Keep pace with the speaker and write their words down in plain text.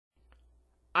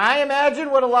I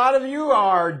imagine what a lot of you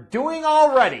are doing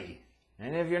already.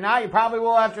 And if you're not, you probably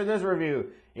will after this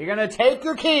review. You're going to take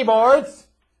your keyboards,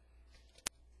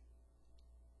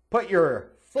 put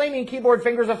your flaming keyboard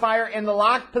fingers of fire in the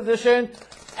lock position,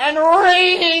 and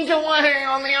rage away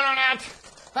on the internet.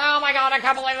 Oh my god, I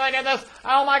can't believe they did this.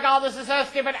 Oh my god, this is so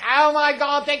stupid. Oh my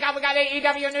god, thank god we got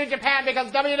AEW New Japan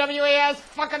because WWE is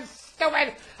fucking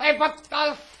stupid. They put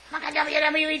the fucking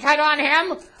WWE title on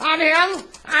him. On him.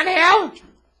 On him.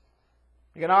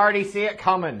 You can already see it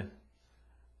coming.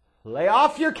 Lay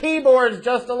off your keyboards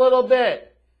just a little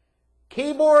bit.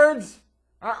 Keyboards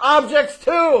are objects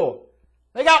too.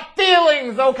 They got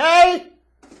feelings, okay?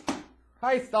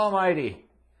 Christ almighty.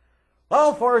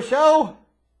 Well, for a show,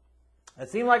 it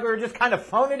seemed like we were just kind of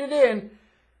phoning it in.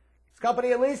 This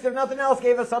company, at least, if nothing else,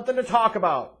 gave us something to talk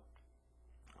about.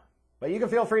 But you can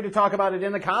feel free to talk about it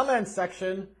in the comments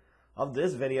section of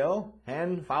this video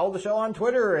and follow the show on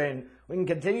Twitter, and we can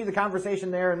continue the conversation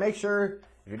there. And make sure,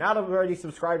 if you're not already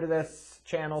subscribed to this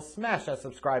channel, smash that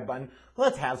subscribe button.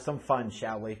 Let's have some fun,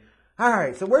 shall we? All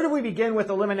right, so where do we begin with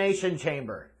Elimination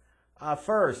Chamber?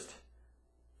 First,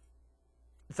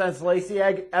 since Lacey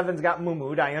Evans got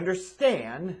moo-mooed, I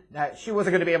understand that she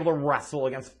wasn't going to be able to wrestle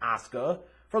against Asuka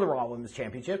for the Raw Women's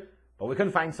Championship, but we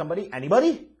couldn't find somebody.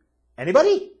 Anybody?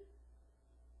 Anybody?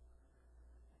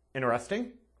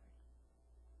 Interesting.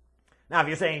 Now, if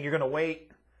you're saying you're going to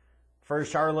wait for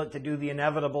Charlotte to do the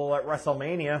inevitable at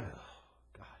WrestleMania, oh,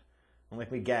 God, don't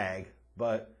make me gag,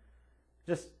 but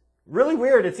just really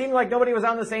weird. It seemed like nobody was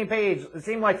on the same page. It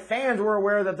seemed like fans were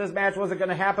aware that this match wasn't going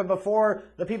to happen before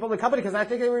the people in the company, because I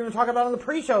think they were even talking about on the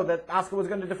pre-show that Asuka was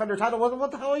going to defend her title.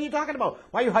 What the hell are you talking about?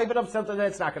 Why are you hyping up something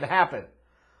that's not going to happen?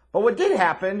 But what did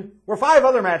happen were 5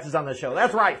 other matches on the show.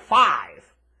 That's right, 5.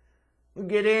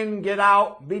 Get in, get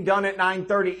out, be done at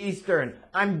 9:30 Eastern.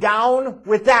 I'm down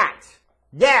with that.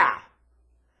 Yeah.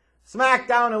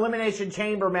 SmackDown Elimination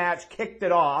Chamber match kicked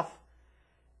it off.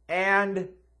 And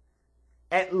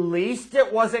at least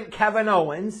it wasn't Kevin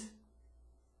Owens.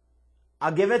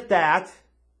 I'll give it that.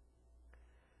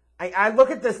 I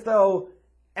look at this, though,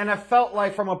 and I felt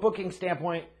like from a booking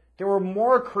standpoint, there were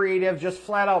more creative, just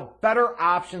flat out better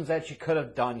options that you could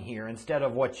have done here instead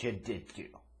of what you did do.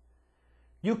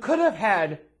 You could have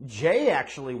had Jay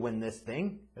actually win this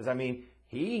thing, because, I mean,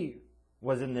 he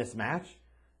was in this match.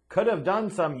 Could have done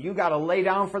some you got to lay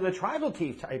down for the tribal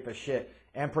chief type of shit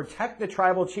and protect the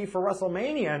tribal chief for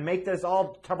WrestleMania and make this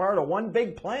all part of one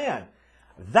big plan.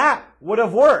 That would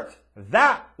have worked.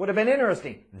 That would have been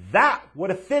interesting. That would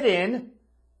have fit in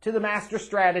to the master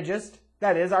strategist,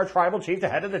 that is our tribal chief, the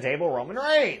head of the table, Roman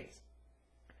Reigns.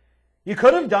 You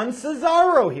could have done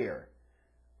Cesaro here,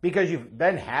 because you've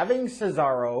been having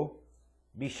Cesaro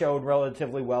be showed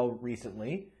relatively well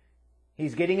recently.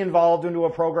 He's getting involved into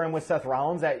a program with Seth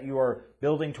Rollins that you are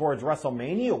building towards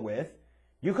WrestleMania with.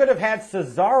 You could have had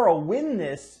Cesaro win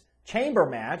this chamber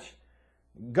match,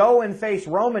 go and face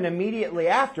Roman immediately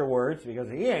afterwards, because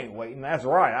he ain't waiting. That's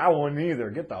right, I won't either.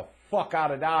 Get the fuck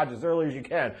out of Dodge as early as you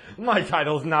can. My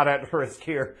title's not at risk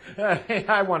here.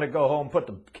 I want to go home and put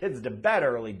the kids to bed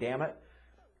early, damn it.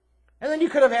 And then you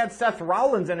could have had Seth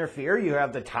Rollins interfere. You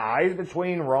have the ties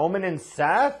between Roman and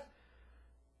Seth.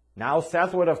 Now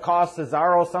Seth would have cost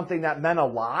Cesaro something that meant a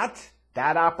lot.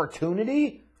 That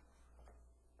opportunity.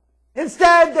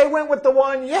 Instead, they went with the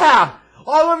one, yeah,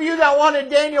 all of you that wanted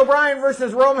Daniel Bryan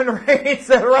versus Roman Reigns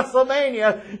at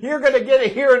WrestleMania, you're going to get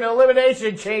it here in the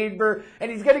Elimination Chamber, and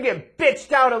he's going to get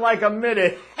bitched out in like a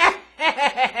minute.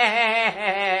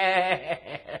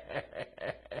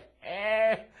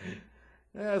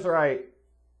 That's right.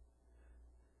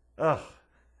 Ugh.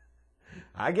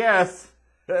 I guess.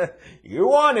 You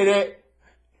wanted it.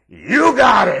 You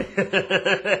got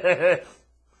it.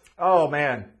 Oh,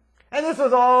 man. And this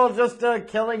was all just a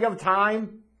killing of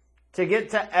time to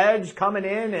get to Edge coming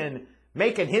in and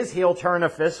making his heel turn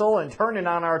official and turning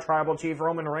on our tribal chief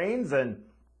Roman Reigns. And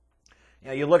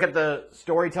you look at the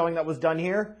storytelling that was done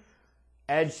here.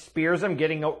 Edge spears him,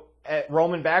 getting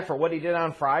Roman back for what he did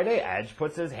on Friday. Edge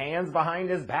puts his hands behind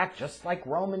his back just like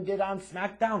Roman did on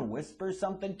SmackDown. Whispers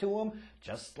something to him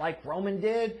just like Roman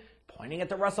did, pointing at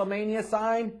the WrestleMania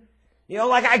sign.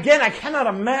 Again, I cannot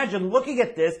imagine looking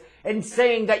at this and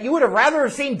saying that you would have rather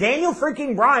have seen Daniel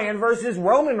freaking Bryan versus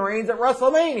Roman Reigns at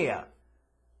WrestleMania.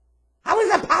 How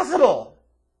is that possible?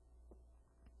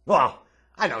 Well,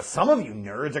 I know some of you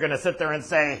nerds are going to sit there and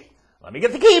say, let me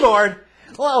get the keyboard.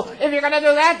 Well, if you're going to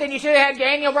do that, then you should have had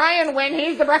Daniel Bryan win.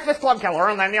 He's the Breakfast Club killer,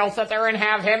 and then you'll sit there and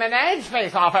have him and Edge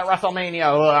face off at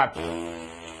WrestleMania.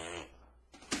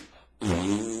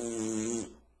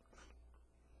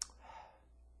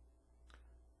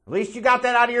 At least you got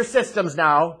that out of your systems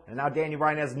now. And now Daniel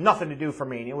Bryan has nothing to do for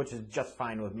Mania, which is just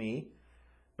fine with me.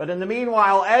 But in the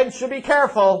meanwhile, Edge should be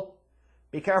careful.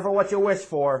 Be careful what you wish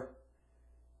for.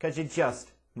 Because you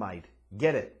just might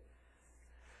get it.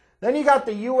 Then you got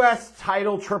the U.S.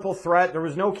 title triple threat. There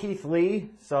was no Keith Lee,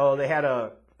 so they had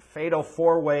a fatal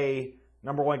four-way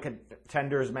number one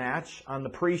contenders match on the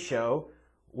pre-show,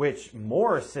 which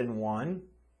Morrison won,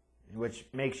 which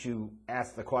makes you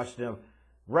ask the question of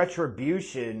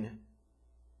Retribution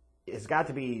has got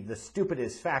to be the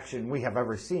stupidest faction we have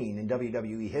ever seen in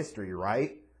WWE history,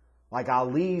 right? Like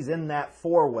Ali's in that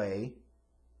four-way.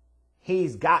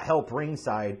 He's got help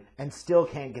ringside and still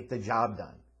can't get the job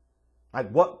done. Like,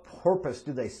 what purpose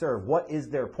do they serve? What is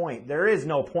their point? There is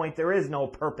no point. There is no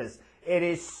purpose. It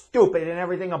is stupid, and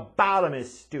everything about them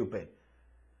is stupid.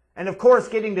 And, of course,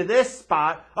 getting to this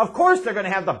spot, of course they're going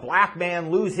to have the black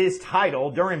man lose his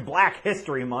title during Black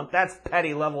History Month. That's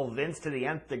petty level Vince to the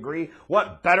nth degree.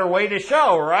 What better way to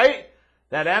show, right?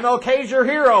 That MLK's your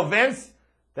hero, Vince,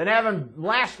 than having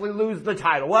Lashley lose the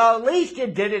title. Well, at least you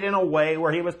did it in a way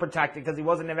where he was protected because he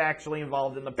wasn't actually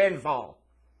involved in the pinfall.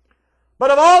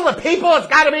 But of all the people, it's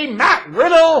got to be Matt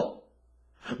Riddle.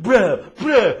 Bro.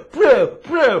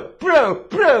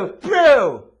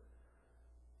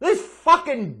 This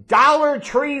fucking Dollar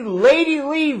Tree Lady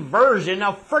Lee version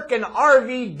of frickin'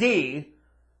 RVD,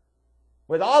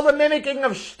 with all the mimicking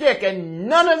of shtick and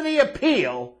none of the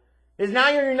appeal, is now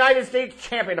your United States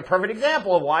champion. A perfect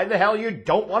example of why the hell you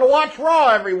don't want to watch Raw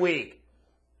every week.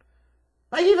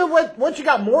 Like, even once you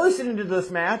got Morrison into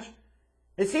this match,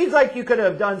 it seems like you could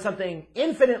have done something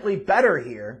infinitely better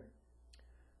here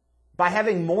by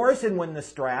having Morrison win the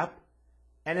strap,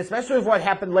 and especially with what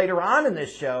happened later on in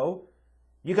this show,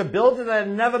 you could build to that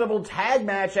inevitable tag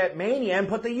match at Mania and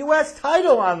put the U.S.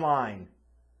 title online.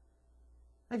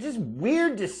 Like, just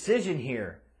weird decision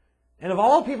here. And of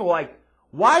all people, like,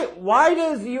 why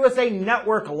does the USA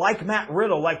Network like Matt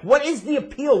Riddle? Like, what is the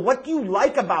appeal? What do you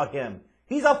like about him?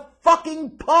 He's a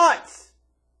fucking putz.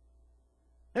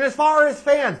 And as far as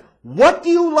fans, what do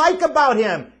you like about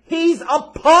him? He's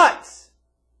a putz.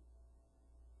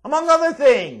 Among other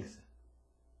things.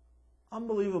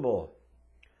 Unbelievable.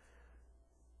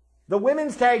 The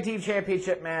Women's Tag Team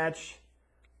Championship match,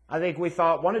 I think we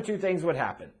thought one of two things would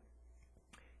happen.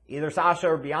 Either Sasha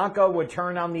or Bianca would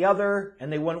turn on the other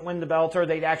and they wouldn't win the belts, or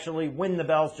they'd actually win the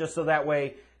belts just so that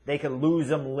way they could lose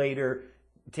them later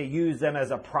to use them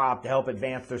as a prop to help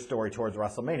advance their story towards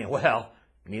WrestleMania. Well,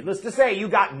 needless to say, you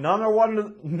got neither one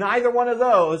of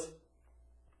those.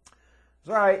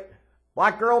 That's right.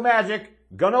 Black Girl Magic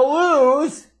gonna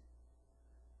lose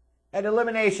at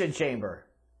Elimination Chamber.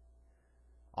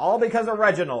 All because of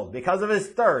Reginald, because of his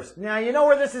thirst. Now, you know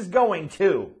where this is going,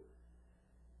 too.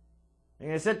 You're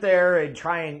going to sit there and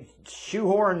try and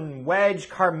shoehorn wedge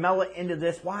Carmella into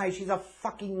this. Why? She's a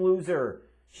fucking loser.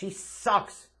 She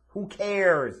sucks. Who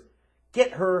cares?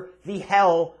 Get her the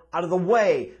hell out of the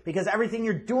way. Because everything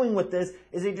you're doing with this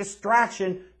is a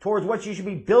distraction towards what you should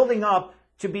be building up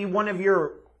to be one of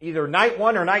your either night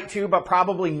one or night two, but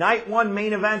probably night one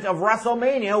main event of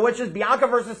WrestleMania, which is Bianca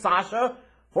versus Sasha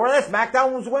for the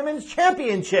SmackDown Women's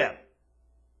Championship.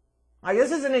 Like,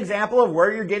 this is an example of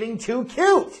where you're getting too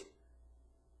cute.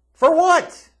 For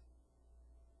what?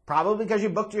 Probably because you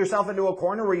booked yourself into a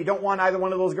corner where you don't want either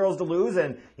one of those girls to lose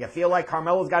and you feel like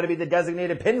Carmella's got to be the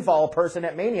designated pinfall person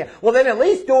at Mania. Well, then at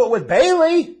least do it with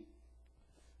Bayley.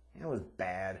 It was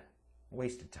bad.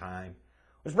 Waste of time.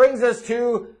 Which brings us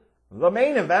to the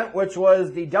main event, which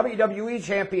was the WWE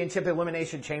Championship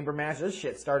Elimination Chamber match. This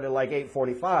shit started at like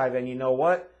 8:45, and you know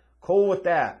what? Cool with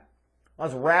that.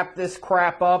 Let's wrap this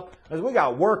crap up, because we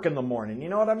got work in the morning. You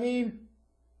know what I mean?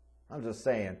 I'm just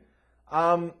saying.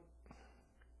 It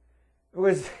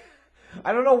was...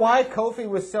 I don't know why Kofi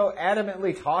was so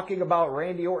adamantly talking about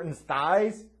Randy Orton's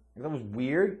thighs. That was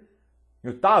weird.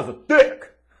 Your thighs are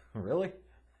thick. Really?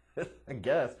 I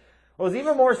guess. What was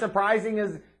even more surprising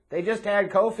is they just had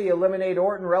Kofi eliminate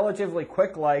Orton relatively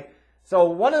quick-like. So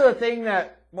one of the things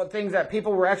that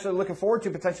people were actually looking forward to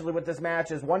potentially with this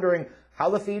match is wondering how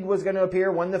the Fiend was going to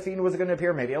appear, when the Fiend was going to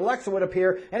appear, maybe Alexa would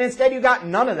appear, and instead you got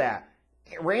none of that.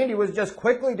 Randy was just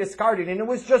quickly discarded, and it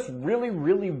was just really,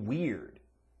 really weird.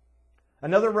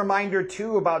 Another reminder,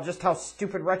 too, about just how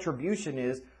stupid Retribution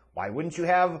is. Why wouldn't you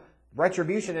have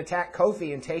Retribution attack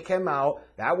Kofi and take him out?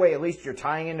 That way, at least you're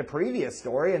tying in the previous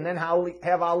story, and then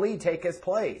have Ali take his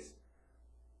place.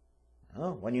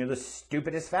 Well, when you're the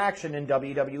stupidest faction in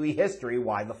WWE history,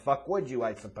 why the fuck would you,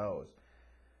 I suppose?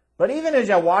 But even as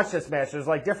I watch this match, there's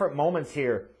like different moments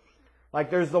here. Like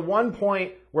there's the one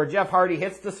point where Jeff Hardy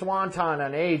hits the Swanton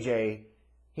on AJ.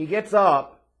 He gets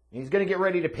up, he's going to get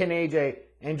ready to pin AJ,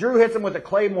 and Drew hits him with a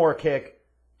Claymore kick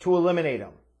to eliminate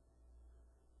him.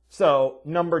 So,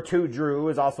 number 2 Drew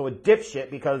is also a dipshit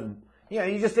because,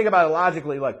 you just think about it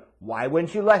logically, like, why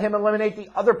wouldn't you let him eliminate the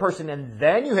other person and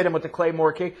then you hit him with the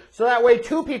Claymore kick so that way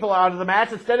 2 people are out of the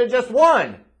match instead of just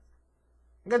 1?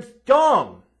 That's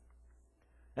dumb.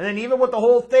 And then even with the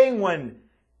whole thing when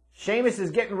Sheamus is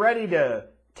getting ready to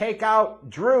take out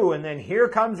Drew and then here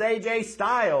comes AJ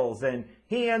Styles and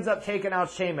he ends up taking out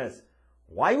Sheamus.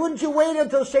 Why wouldn't you wait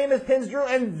until Sheamus pins Drew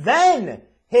and then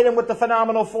hit him with the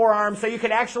phenomenal forearm so you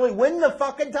could actually win the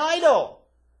fucking title?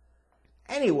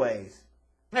 Anyways,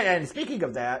 and speaking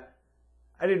of that,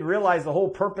 I didn't realize the whole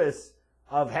purpose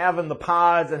of having the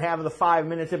pods and having the 5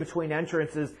 minutes in between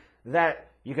entrances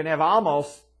that you can have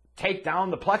almost take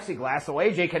down the plexiglass so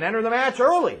AJ can enter the match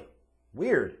early.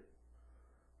 Weird.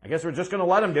 I guess we're just going to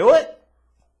let him do it?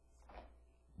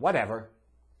 Whatever.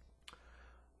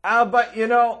 But,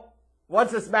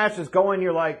 once this match is going,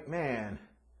 you're like, man,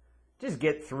 just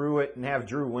get through it and have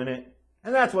Drew win it.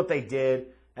 And that's what they did.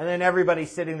 And then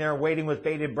everybody's sitting there waiting with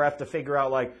bated breath to figure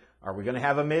out, like, are we going to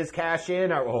have a Miz cash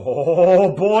in? Or,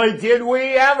 oh, boy, did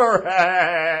we ever.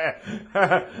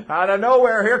 Out of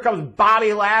nowhere, here comes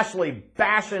Bobby Lashley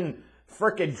bashing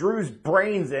frickin' Drew's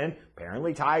brains in.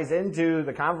 Apparently ties into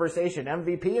the conversation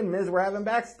MVP and Miz were having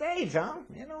backstage, huh?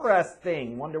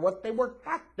 Interesting. Wonder what they were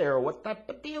at there, what type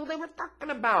of deal they were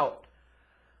talking about.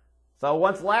 So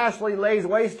once Lashley lays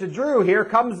waste to Drew, here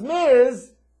comes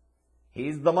Miz.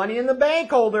 He's the Money in the Bank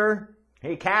holder.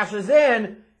 He cashes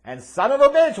in. And son of a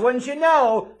bitch, wouldn't you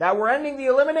know that we're ending the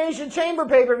Elimination Chamber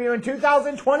pay-per-view in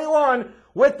 2021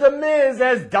 with The Miz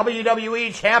as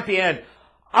WWE Champion.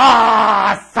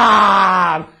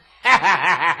 Awesome!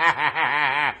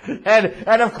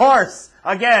 and of course,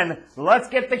 again, let's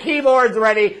get the keyboards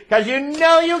ready, because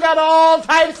you got all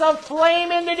types of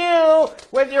flaming to do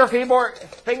with your keyboard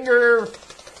fingers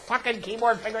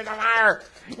on fire.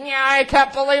 Yeah, I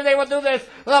can't believe they would do this.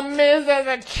 The Miz as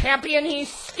a champion,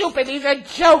 he's stupid, he's a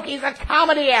joke, he's a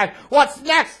comedy act. What's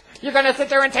next? You're gonna sit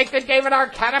there and take the David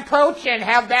Arquette approach and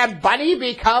have Bad Bunny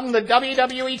become the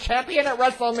WWE champion at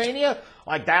WrestleMania?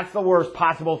 Like, that's the worst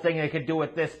possible thing they could do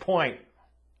at this point.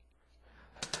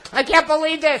 I can't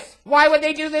believe this. Why would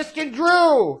they do this to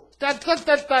Drew? Nah,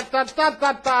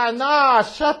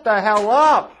 shut the hell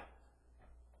up.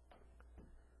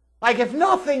 Like, if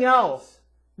nothing else,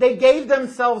 they gave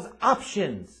themselves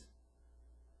options.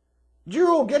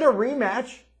 Drew will get a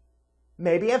rematch,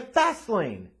 maybe at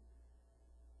Fastlane.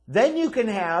 Then you can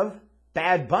have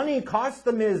Bad Bunny cost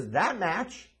The Miz that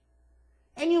match,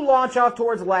 and you launch off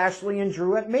towards Lashley and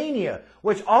Drew at Mania,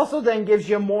 which also then gives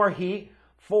you more heat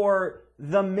for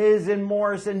the Miz and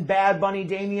Morrison, Bad Bunny,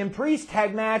 Damian Priest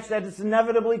tag match that is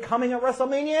inevitably coming at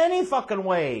WrestleMania any fucking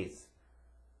ways.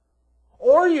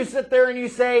 Or you sit there and you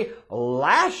say,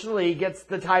 Lashley gets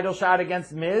the title shot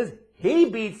against Miz, he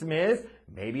beats Miz,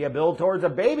 maybe a build towards a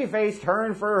babyface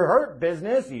turn for Hurt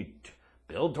Business, you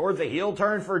build towards a heel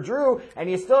turn for Drew, and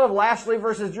you still have Lashley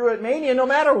versus Drew at Mania. No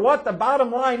matter what the bottom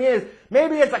line is,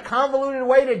 maybe it's a convoluted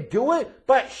way to do it,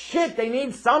 but shit, they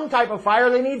need some type of fire,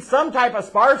 they need some type of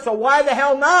spark, so why the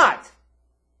hell not?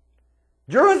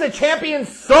 Drew as a champion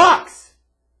sucks.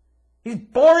 He's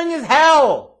boring as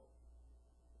hell.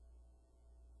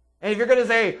 And if you're going to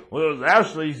say, well,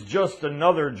 Lashley's just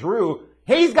another Drew,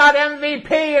 he's got MVP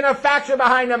and a faction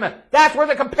behind him. That's where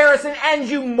the comparison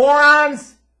ends, you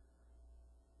morons.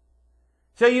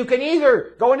 So you can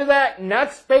either go into that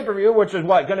next pay-per-view, which is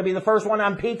what, going to be the first one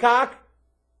on Peacock?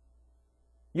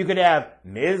 You could have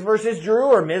Miz versus Drew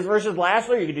or Miz versus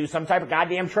Lashley. You could do some type of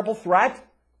goddamn triple threat.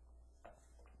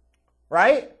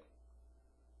 Right?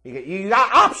 You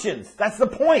got options. That's the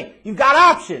point. You've got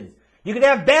options. You could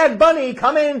have Bad Bunny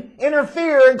come in,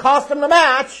 interfere, and cost him the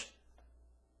match.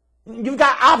 You've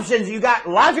got options. You've got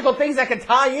logical things that can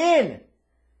tie in.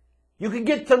 You could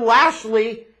get to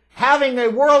Lashley having a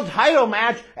world title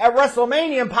match at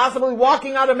WrestleMania and possibly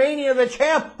walking out of Mania the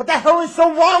champ. What the hell is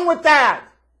so wrong with that?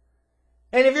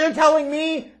 And if you're telling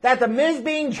me that the Miz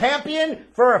being champion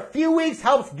for a few weeks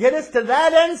helps get us to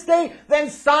that end state,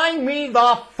 then sign me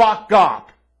the fuck up.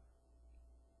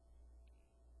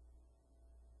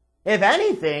 If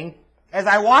anything, as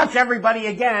I watch everybody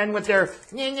again with their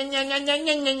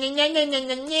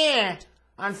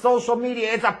on social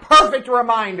media, it's a perfect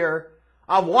reminder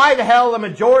of why the hell the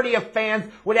majority of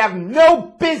fans would have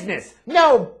no business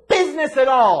at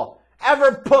all,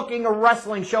 ever booking a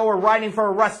wrestling show or writing for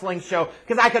a wrestling show.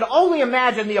 Because I could only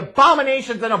imagine the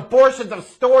abominations and abortions of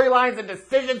storylines and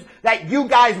decisions that you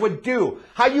guys would do.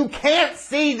 How you can't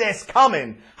see this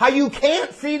coming. How you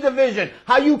can't see the vision.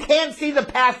 How you can't see the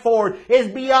path forward is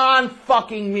beyond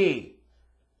fucking me.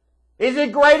 Is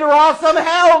it great or awesome?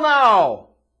 Hell no!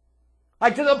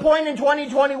 Like, to the point in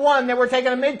 2021 that we're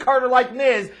taking a mid-carder like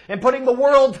Miz and putting the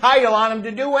world title on him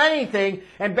to do anything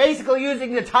and basically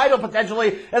using the title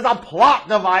potentially as a plot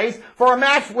device for a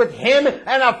match with him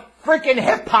and a freaking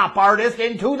hip-hop artist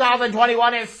in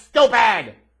 2021 is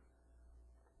stupid!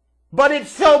 But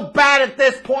it's so bad at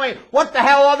this point. What the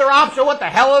hell other option, what the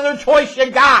hell other choice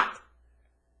you got?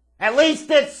 At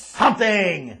least it's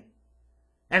something.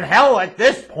 And hell, at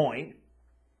this point,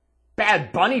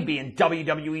 Bad Bunny being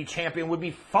WWE champion would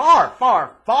be far,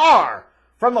 far, far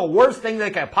from the worst thing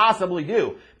they could possibly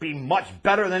do. Be much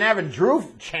better than having Drew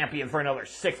champion for another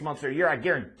 6 months or a year. I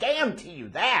guarantee you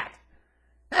that.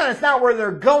 Now, that's not where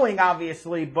they're going,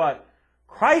 obviously, but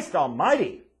Christ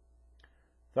almighty.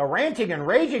 The ranting and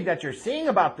raging that you're seeing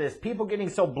about this, people getting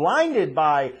so blinded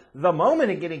by the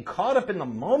moment and getting caught up in the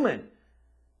moment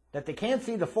that they can't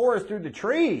see the forest through the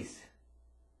trees.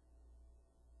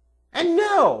 And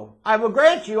no, I will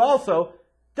grant you also,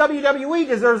 WWE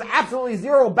deserves absolutely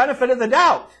zero benefit of the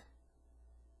doubt.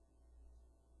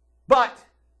 But,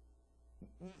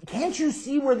 can't you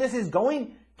see where this is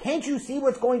going? Can't you see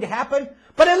what's going to happen?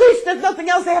 But at least there's nothing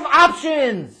else, they have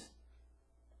options.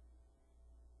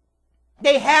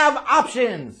 They have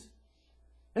options.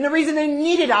 And the reason they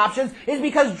needed options is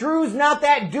because Drew's not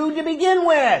that dude to begin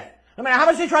with. No matter how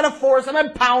much they try to force him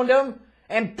and pound him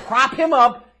and prop him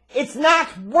up, it's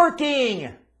not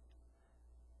working.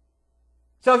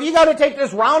 So if you got to take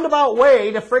this roundabout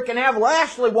way to freaking have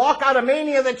Lashley walk out of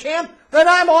Mania the champ, then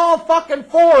I'm all fucking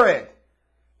for it.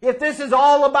 If this is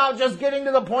all about just getting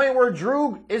to the point where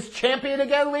Drew is champion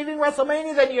again leaving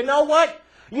WrestleMania, then you know what?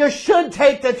 You should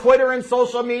take to Twitter and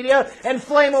social media and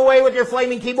flame away with your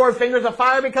flaming keyboard fingers of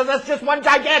fire because that's just one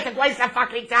gigantic waste of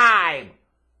fucking time.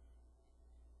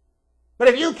 But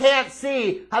if you can't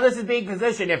see how this is being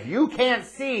positioned, if you can't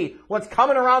see what's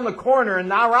coming around the corner and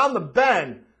now around the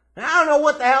bend, I don't know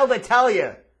what the hell to tell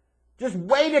you. Just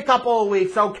wait a couple of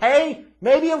weeks, okay?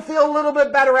 Maybe you'll feel a little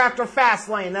bit better after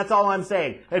Fastlane, that's all I'm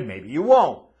saying. And maybe you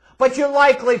won't. But you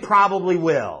likely probably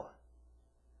will.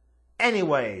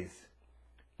 Anyways,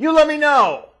 you let me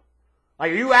know.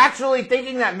 Like, are you actually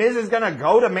thinking that Miz is going to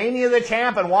go to Mania the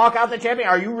champ and walk out the champion?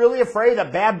 Are you really afraid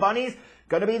that Bad Bunny's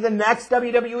going to be the next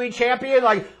WWE champion?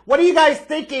 Like, what are you guys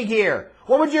thinking here?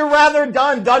 What would you rather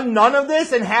done none of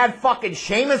this and had fucking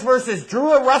Sheamus versus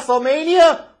Drew at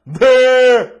WrestleMania?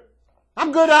 Bleh.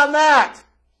 I'm good on that.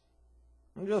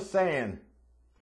 I'm just saying.